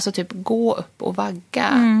alltså typ gå upp och vagga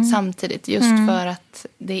samtidigt. Just för att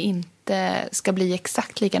det inte ska bli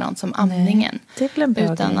exakt likadant som amningen. Det är en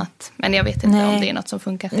bra utan att, men jag vet inte om det är något som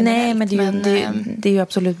funkar generellt. Nej, men det är ju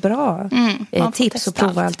absolut bra tips att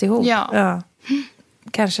prova alltihop. Ja.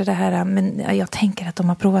 Kanske det här, men jag tänker att de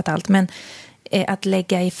har provat allt. Men att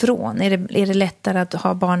lägga ifrån, är det lättare att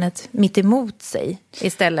ha barnet mitt emot sig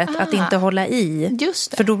istället? Att inte hålla i.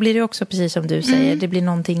 Just det. För då blir det också, precis som du säger, det blir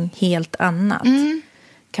någonting helt annat.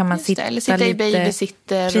 Kan man sitta eller sitta i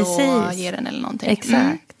babysitter och ge den eller någonting.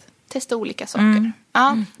 Exakt. Testa olika saker.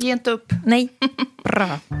 Ja, ge inte upp. Nej, bra.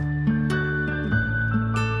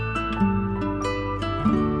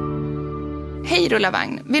 Hej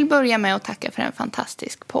Rullavagn, vill börja med att tacka för en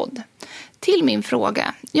fantastisk podd. Till min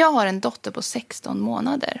fråga, jag har en dotter på 16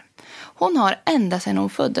 månader. Hon har ända sedan hon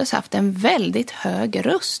föddes haft en väldigt hög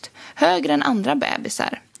röst, högre än andra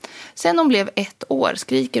bebisar. Sen hon blev 1 år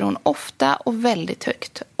skriker hon ofta och väldigt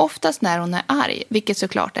högt, oftast när hon är arg, vilket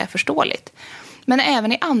såklart är förståeligt. Men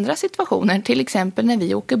även i andra situationer, till exempel när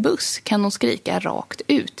vi åker buss, kan hon skrika rakt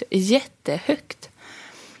ut, jättehögt.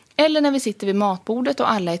 Eller när vi sitter vid matbordet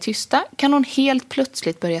och alla är tysta kan hon helt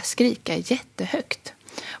plötsligt börja skrika jättehögt.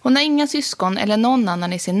 Hon har inga syskon eller någon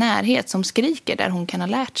annan i sin närhet som skriker där hon kan ha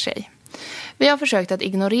lärt sig. Vi har försökt att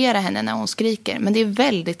ignorera henne när hon skriker, men det är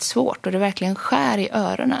väldigt svårt och det verkligen skär i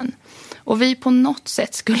öronen. Och vi på något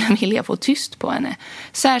sätt skulle vilja få tyst på henne,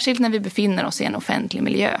 särskilt när vi befinner oss i en offentlig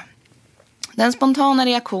miljö. Den spontana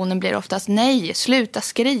reaktionen blir oftast nej, sluta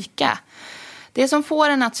skrika. Det som får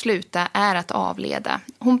henne att sluta är att avleda.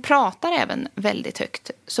 Hon pratar även väldigt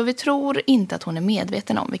högt, så vi tror inte att hon är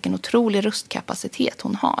medveten om vilken otrolig röstkapacitet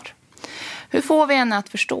hon har. Hur får vi henne att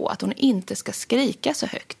förstå att hon inte ska skrika så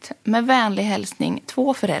högt? Med vänlig hälsning,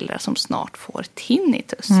 2 föräldrar som snart får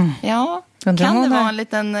tinnitus. Ja, kan det vara en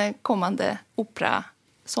liten kommande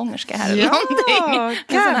operasångerska här eller någonting?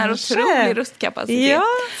 En sån här otrolig röstkapacitet. Ja,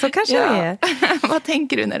 så kanske det är. Vad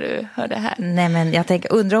tänker du när du hör det här? Nej, men jag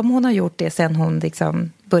undrar om hon har gjort det sen hon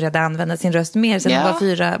liksom började använda sin röst mer sen hon var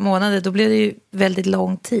 4 månader, då blev det ju väldigt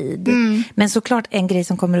lång tid. Men såklart en grej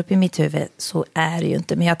som kommer upp i mitt huvud, så är det ju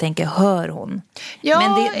inte, men jag tänker, hör hon? Ja,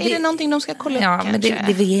 men är det någonting de ska kolla upp kanske? Men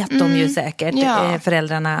det vet de ju säkert,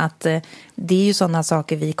 föräldrarna, att det är ju sådana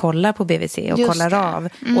saker vi kollar på BVC och just kollar av.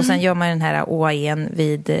 Och sen gör man den här OAE:n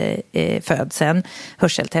vid födseln,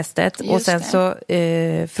 hörseltestet. Just och sen så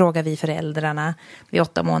frågar vi föräldrarna vid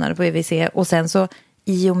 8 månader på BVC. Och sen så,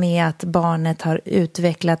 i och med att barnet har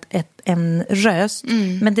utvecklat en röst,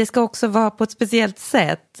 men det ska också vara på ett speciellt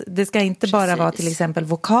sätt. Det ska inte bara vara till exempel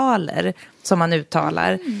vokaler som man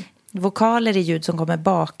uttalar. Vokaler är ljud som kommer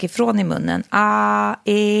bakifrån i munnen. A,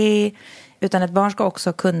 E. Utan ett barn ska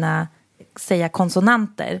också kunna säga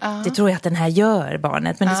konsonanter. Det tror jag att den här gör,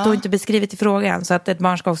 barnet. Men det står inte beskrivet i frågan. Så att ett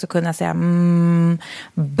barn ska också kunna säga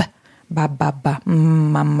b, ba, ba, ba,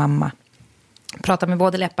 mamma. Prata med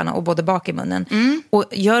både läpparna och både bak i munnen. Och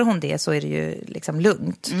gör hon det så är det ju liksom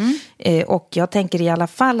lugnt. Och jag tänker i alla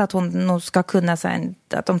fall att hon nog ska kunna säga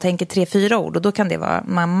att de tänker 3-4 ord. Och då kan det vara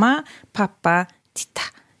mamma, pappa, titta.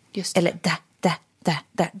 Just eller där.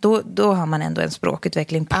 Då har man ändå en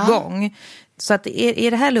språkutveckling på gång. Så att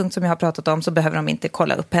är det här lugnt som jag har pratat om, så behöver de inte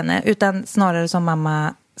kolla upp henne. Utan snarare som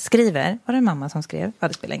mamma skriver. Var det mamma som skrev? Ja,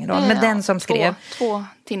 det spelar ingen roll. Men den som skrev. Två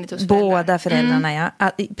tinnitusföräldrar. Båda föräldrarna,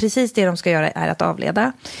 ja. Precis det de ska göra är att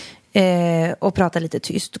avleda. Och prata lite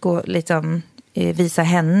tyst. Gå liksom, visa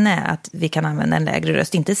henne att vi kan använda en lägre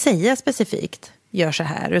röst. Inte säga specifikt, gör så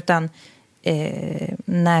här. Utan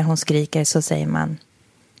när hon skriker så säger man: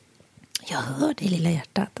 jag hör det i lilla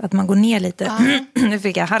hjärtat. Att man går ner lite. Nu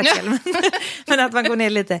fick jag harkel. Men att man går ner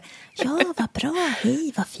lite. Ja, vad bra.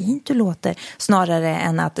 Hej, vad fint du låter. Snarare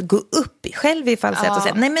än att gå upp själv i falsett och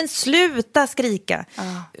säga: nej, men sluta skrika.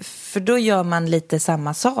 För då gör man lite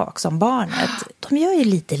samma sak som barnet. De gör ju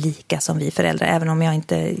lite lika som vi föräldrar. Även om jag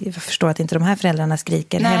förstår att inte de här föräldrarna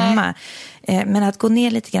skriker hemma. Men att gå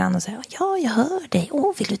ner lite grann och säga: ja, jag hör dig.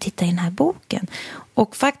 Vill du titta i den här boken?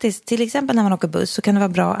 Och faktiskt, till exempel när man åker buss, så kan det vara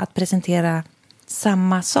bra att presentera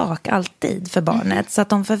samma sak alltid för barnet. Så att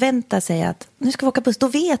de förväntar sig att nu ska vi åka buss. Då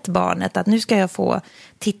vet barnet att nu ska jag få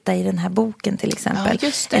titta i den här boken till exempel. Ja,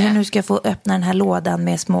 just det. Eller nu ska jag få öppna den här lådan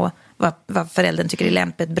med små, vad föräldern tycker är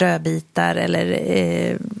lämpligt, brödbitar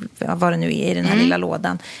eller vad det nu är i den här lilla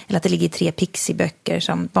lådan. Eller att det ligger 3 pixiböcker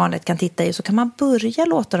som barnet kan titta i. Så kan man börja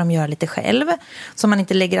låta dem göra lite själv. Så man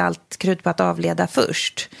inte lägger allt krut på att avleda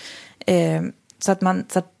först. Så att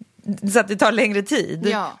det tar längre tid.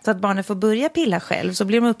 Ja. Så att barnet får börja pilla själv. Så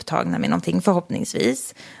blir de upptagna med någonting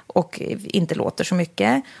förhoppningsvis. Och inte låter så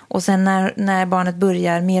mycket. Och sen när barnet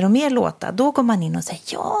börjar mer och mer låta, då går man in och säger: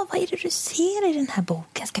 ja, vad är det du ser i den här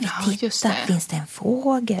boken? Ska vi titta? Finns det en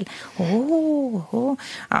fågel?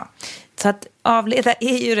 Ja. Så att avleda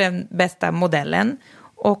är ju den bästa modellen.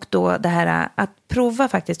 Och då det här att prova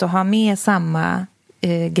faktiskt att ha med samma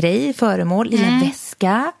grej, föremål, lilla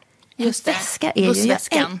väska. Just det. Väska är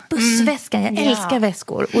bussväskan. Jag älskar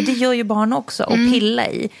väskor. Och det gör ju barn också. Och pilla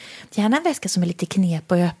i. Gärna en väska som är lite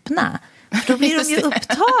knep att öppna. För då blir de ju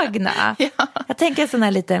upptagna. Jag tänker sån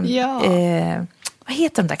här liten... vad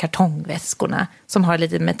heter de där kartongväskorna? Som har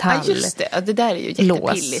lite metall. Ja, just det. Det där är ju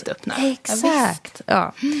jättepilligt att öppna. Exakt.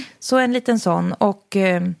 Ja. Så en liten sån. Och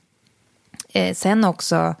sen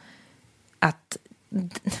också att...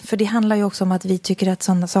 För det handlar ju också om att vi tycker att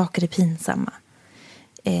sådana saker är pinsamma.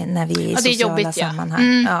 När vi är i sociala jobbigt,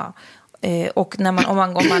 sammanhang. Ja. Och om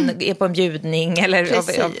man är på en bjudning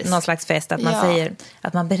eller någon slags fest, att man säger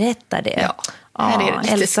att man berättar det. Här är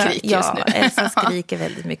det lite skrik just nu. Elsa skriker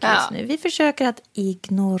väldigt mycket just nu. Vi försöker att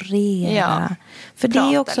ignorera. För det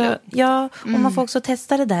är också, och man får också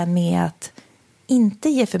testa det där med att inte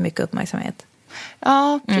ge för mycket uppmärksamhet.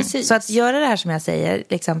 Ja, precis. Så att göra det här som jag säger,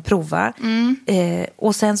 liksom prova.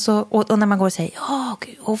 Och sen så, och när man går och säger: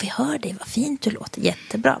 vi hör dig, vad fint du låter,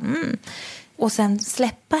 jättebra. Och sen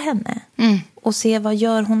släppa henne och se vad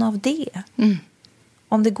gör hon av det.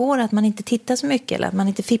 Om det går att man inte tittar så mycket eller att man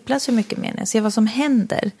inte fipplar så mycket med henne, se vad som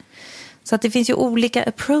händer. Så att det finns ju olika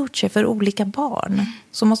approacher för olika barn.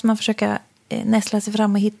 Så måste man försöka näsla sig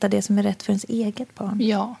fram och hitta det som är rätt för ens eget barn.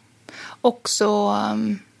 Ja, också...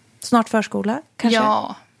 Snart förskola, kanske?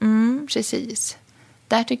 Ja, precis.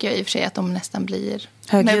 Där tycker jag i och för sig att de nästan blir...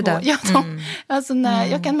 högljudda. Alltså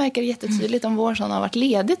jag kan märka det jättetydligt om vår son har varit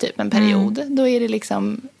ledig typ en period. Då är det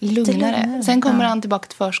liksom lugnare. Sen kommer han tillbaka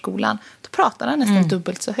till förskolan. Då pratar han nästan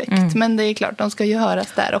dubbelt så högt. Men det är klart, de ska ju höras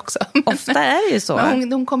där också. Ofta är det ju så. Men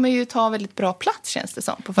de kommer ju ta väldigt bra plats, känns det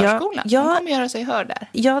som, på förskolan. De kommer göra sig hörd där.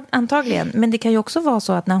 Ja, antagligen. Men det kan ju också vara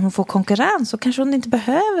så att när hon får konkurrens så kanske hon inte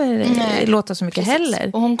behöver låta så mycket heller.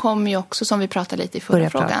 Och hon kommer ju också, som vi pratade lite i förra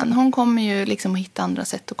frågan, hon kommer ju liksom att hitta andra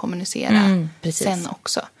sätt att kommunicera sen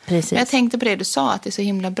också. Precis. Men jag tänkte på det du sa, att det är så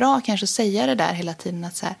himla bra kanske att säga det där hela tiden,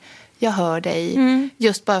 att så här, jag hör dig,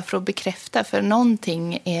 just bara för att bekräfta, för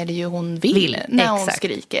någonting är det ju hon vill när hon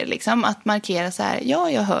skriker, liksom, att markera så här, ja,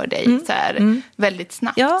 jag hör dig, så här, väldigt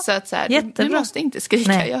snabbt, så att så här, du måste inte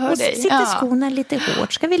skrika, jag hör dig. Sitter skorna lite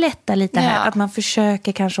hårt, ska vi lätta lite här, att man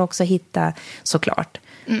försöker kanske också hitta, såklart,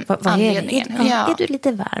 vad anledningen. Är du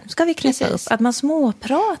lite varm? Ska vi knäppa upp? Att man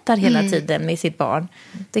småpratar hela tiden med sitt barn,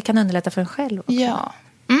 det kan underlätta för en själv också. Ja.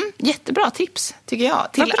 Jättebra tips, tycker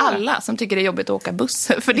jag. Till alla som tycker det är jobbigt att åka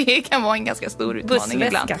buss. För det kan vara en ganska stor utmaning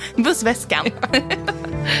ibland. Bussväskan.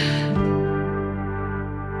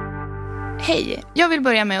 Hej, jag vill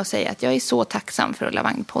börja med att säga att jag är så tacksam för Ulla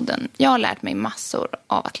Wang-podden. Jag har lärt mig massor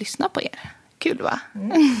av att lyssna på er. Kul, va?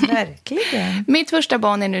 Verkligen. Mitt första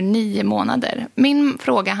barn är nu 9 månader. Min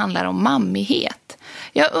fråga handlar om mammighet.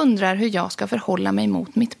 Jag undrar hur jag ska förhålla mig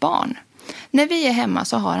mot mitt barn. När vi är hemma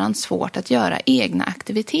så har han svårt att göra egna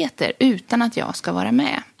aktiviteter utan att jag ska vara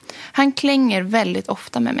med. Han klänger väldigt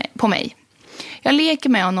ofta på mig. Jag leker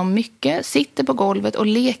med honom mycket, sitter på golvet och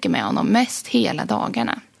leker med honom mest hela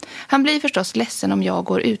dagarna. Han blir förstås ledsen om jag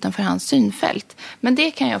går utanför hans synfält, men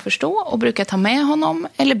det kan jag förstå och brukar ta med honom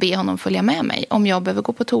eller be honom följa med mig om jag behöver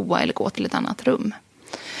gå på toa eller gå till ett annat rum.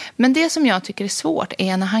 Men det som jag tycker är svårt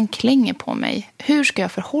är när han klänger på mig. Hur ska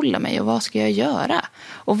jag förhålla mig och vad ska jag göra?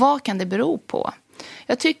 Och vad kan det bero på?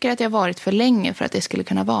 Jag tycker att jag varit för länge för att det skulle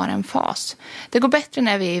kunna vara en fas. Det går bättre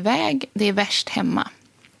när vi är iväg, det är värst hemma.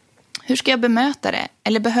 Hur ska jag bemöta det?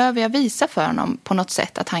 Eller behöver jag visa för honom på något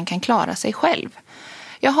sätt att han kan klara sig själv?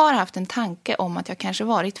 Jag har haft en tanke om att jag kanske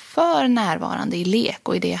varit för närvarande i lek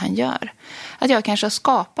och i det han gör. Att jag kanske har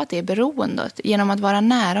skapat det beroendet genom att vara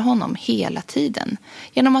nära honom hela tiden.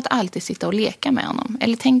 Genom att alltid sitta och leka med honom.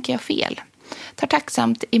 Eller tänker jag fel? Tar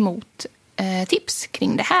tacksamt emot tips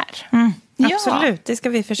kring det här. Absolut, det ska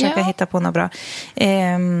vi försöka hitta på något bra.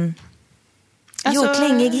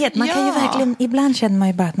 Klängighet. Man kan ju verkligen, ibland känner man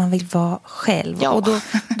ju bara att man vill vara själv. Och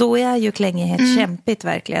då är ju klängighet kämpigt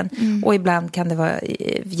verkligen. Och ibland kan det vara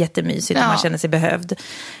jättemysigt om man känner sig behövd.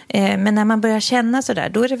 Men när man börjar känna sådär,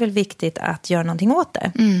 då är det väl viktigt att göra någonting åt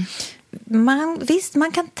det. Visst,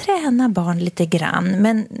 man kan träna barn lite grann.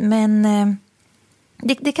 Men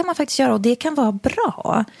det kan man faktiskt göra, och det kan vara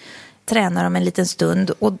bra. Träna dem en liten stund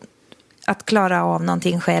och att klara av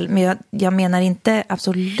någonting själv. Men jag menar inte,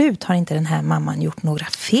 absolut har inte den här mamman gjort några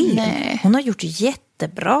fel. Nej. Hon har gjort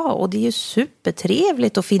jättebra, och det är ju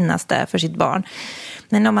supertrevligt att finnas där för sitt barn.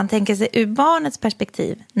 Men om man tänker sig ur barnets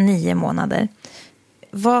perspektiv, 9 månader,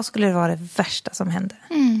 vad skulle det vara det värsta som hände?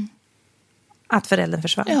 Att föräldern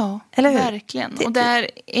försvann. Ja, eller hur? Verkligen. Och där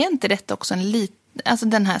är inte detta också alltså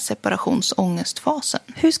den här separationsångestfasen.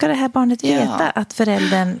 Hur ska det här barnet veta att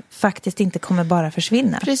föräldern faktiskt inte kommer bara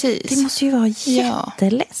försvinna? Precis. Det måste ju vara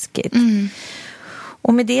jätteläskigt.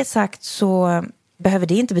 Och med det sagt så behöver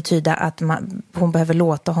det inte betyda att hon behöver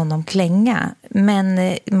låta honom klänga.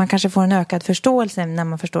 Men man kanske får en ökad förståelse när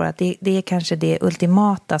man förstår att det är kanske det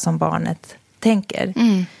ultimata som barnet tänker.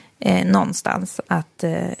 Någonstans. Att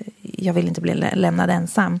jag vill inte bli lämnad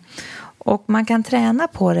ensam. Och man kan träna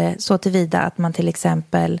på det så tillvida att man till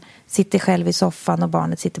exempel sitter själv i soffan och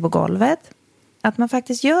barnet sitter på golvet. Att man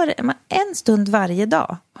faktiskt gör en stund varje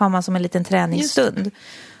dag, har man som en liten träningsstund.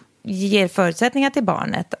 Ger förutsättningar till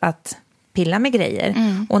barnet att pilla med grejer.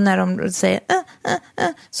 Och när de säger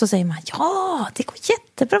så säger man, ja, det går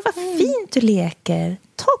jättebra, vad fint du leker.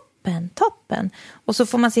 Toppen. Och så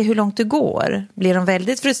får man se hur långt det går. Blir de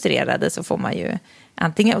väldigt frustrerade så får man ju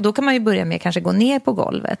antingen, och då kan man ju börja med kanske gå ner på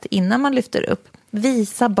golvet innan man lyfter upp.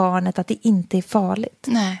 Visa barnet att det inte är farligt.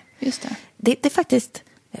 Nej, just det. Det är faktiskt,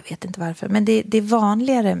 jag vet inte varför, men det är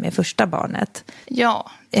vanligare med första barnet.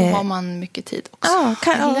 Ja, då har man mycket tid också.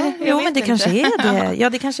 Men det kanske är det. Ja,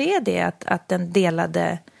 det kanske är det att den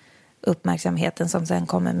delade uppmärksamheten som sen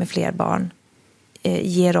kommer med fler barn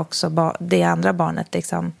ger också det andra barnet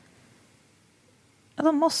liksom.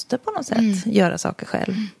 De måste på något sätt göra saker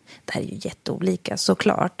själv. Det här är ju jätteolika,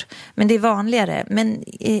 såklart. Men det är vanligare. Men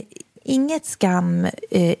inget skam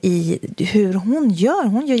i hur hon gör.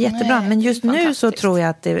 Hon gör jättebra. Nej, men just nu så tror jag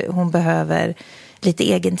att hon behöver lite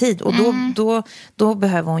egen tid. Och då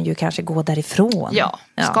behöver hon ju kanske gå därifrån. Ja,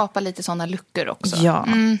 skapa lite sådana luckor också. Ja,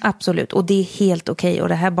 absolut. Och det är helt okej. Och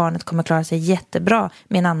det här barnet kommer klara sig jättebra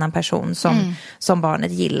med en annan person som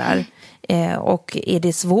barnet gillar. Och är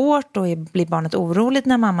det svårt och blir barnet oroligt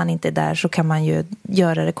när mamman inte är där, så kan man ju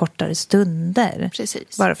göra det kortare stunder.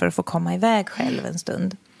 Precis. Bara för att få komma iväg själv en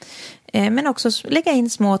stund. Men också lägga in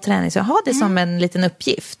små träningar. Ha det som en liten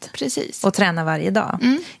uppgift. Precis. Och träna varje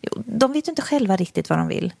dag. De vet ju inte själva riktigt vad de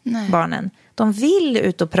vill, barnen. De vill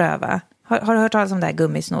ut och pröva. Har du hört talas om det här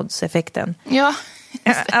gummisnoddseffekten? Ja.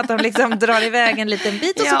 Att de liksom drar iväg en liten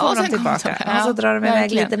bit och så kommer de tillbaka. Och så drar de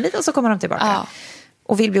iväg en liten bit och så kommer de tillbaka. Ja.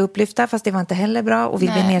 Och vill bli upplyfta fast det var inte heller bra. Och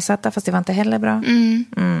vill bli nedsatta fast det var inte heller bra.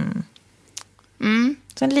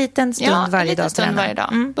 Så en liten stund varje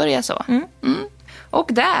dag. Börja så. Och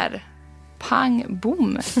där, pang,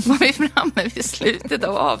 boom, var vi framme vid slutet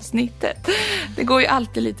av avsnittet. Det går ju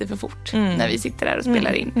alltid lite för fort när vi sitter här och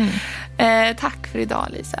spelar in. Tack för idag,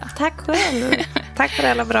 Lisa. Tack själv. Tack för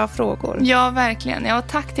alla bra frågor. Ja, verkligen. Ja, och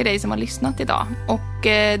tack till dig som har lyssnat idag. Och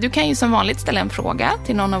du kan ju som vanligt ställa en fråga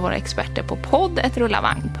till någon av våra experter på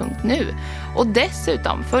podd@rullavagn.nu. Och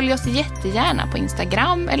dessutom följ oss jättegärna på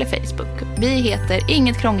Instagram eller Facebook. Vi heter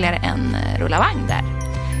inget krångligare än Rullavagn där.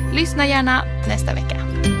 Lyssna gärna nästa vecka.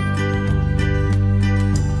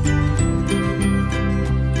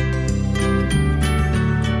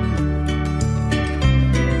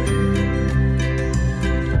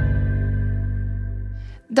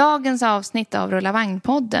 Dagens avsnitt av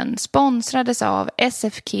Rullavagn-podden sponsrades av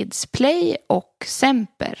SF Kids Play och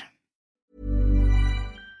Semper.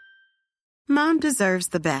 Mom deserves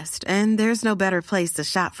the best, and there's no better place to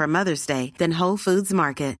shop for Mother's Day than Whole Foods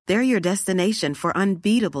Market. They're your destination for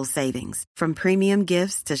unbeatable savings, from premium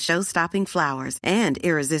gifts to show-stopping flowers and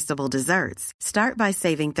irresistible desserts. Start by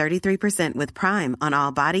saving 33% with Prime on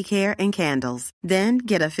all body care and candles. Then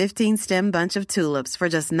get a 15-stem bunch of tulips for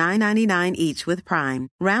just $9.99 each with Prime.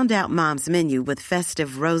 Round out Mom's menu with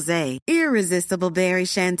festive rosé, irresistible berry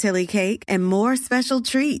chantilly cake, and more special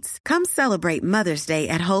treats. Come celebrate Mother's Day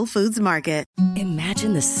at Whole Foods Market.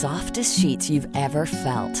 Imagine the softest sheets you've ever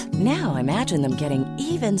felt. Now imagine them getting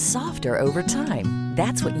even softer over time.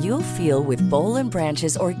 That's what you'll feel with Boll &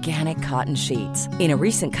 Branch's organic cotton sheets. In a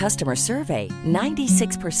recent customer survey,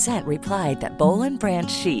 96% replied that Boll & Branch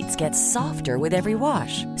sheets get softer with every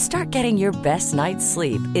wash. Start getting your best night's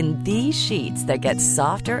sleep in these sheets that get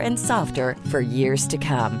softer and softer for years to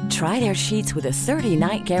come. Try their sheets with a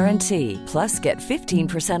 30-night guarantee. Plus, get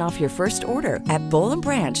 15% off your first order at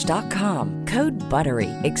bollandbranch.com. Code BUTTERY.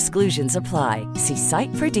 Exclusions apply. See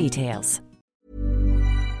site for details.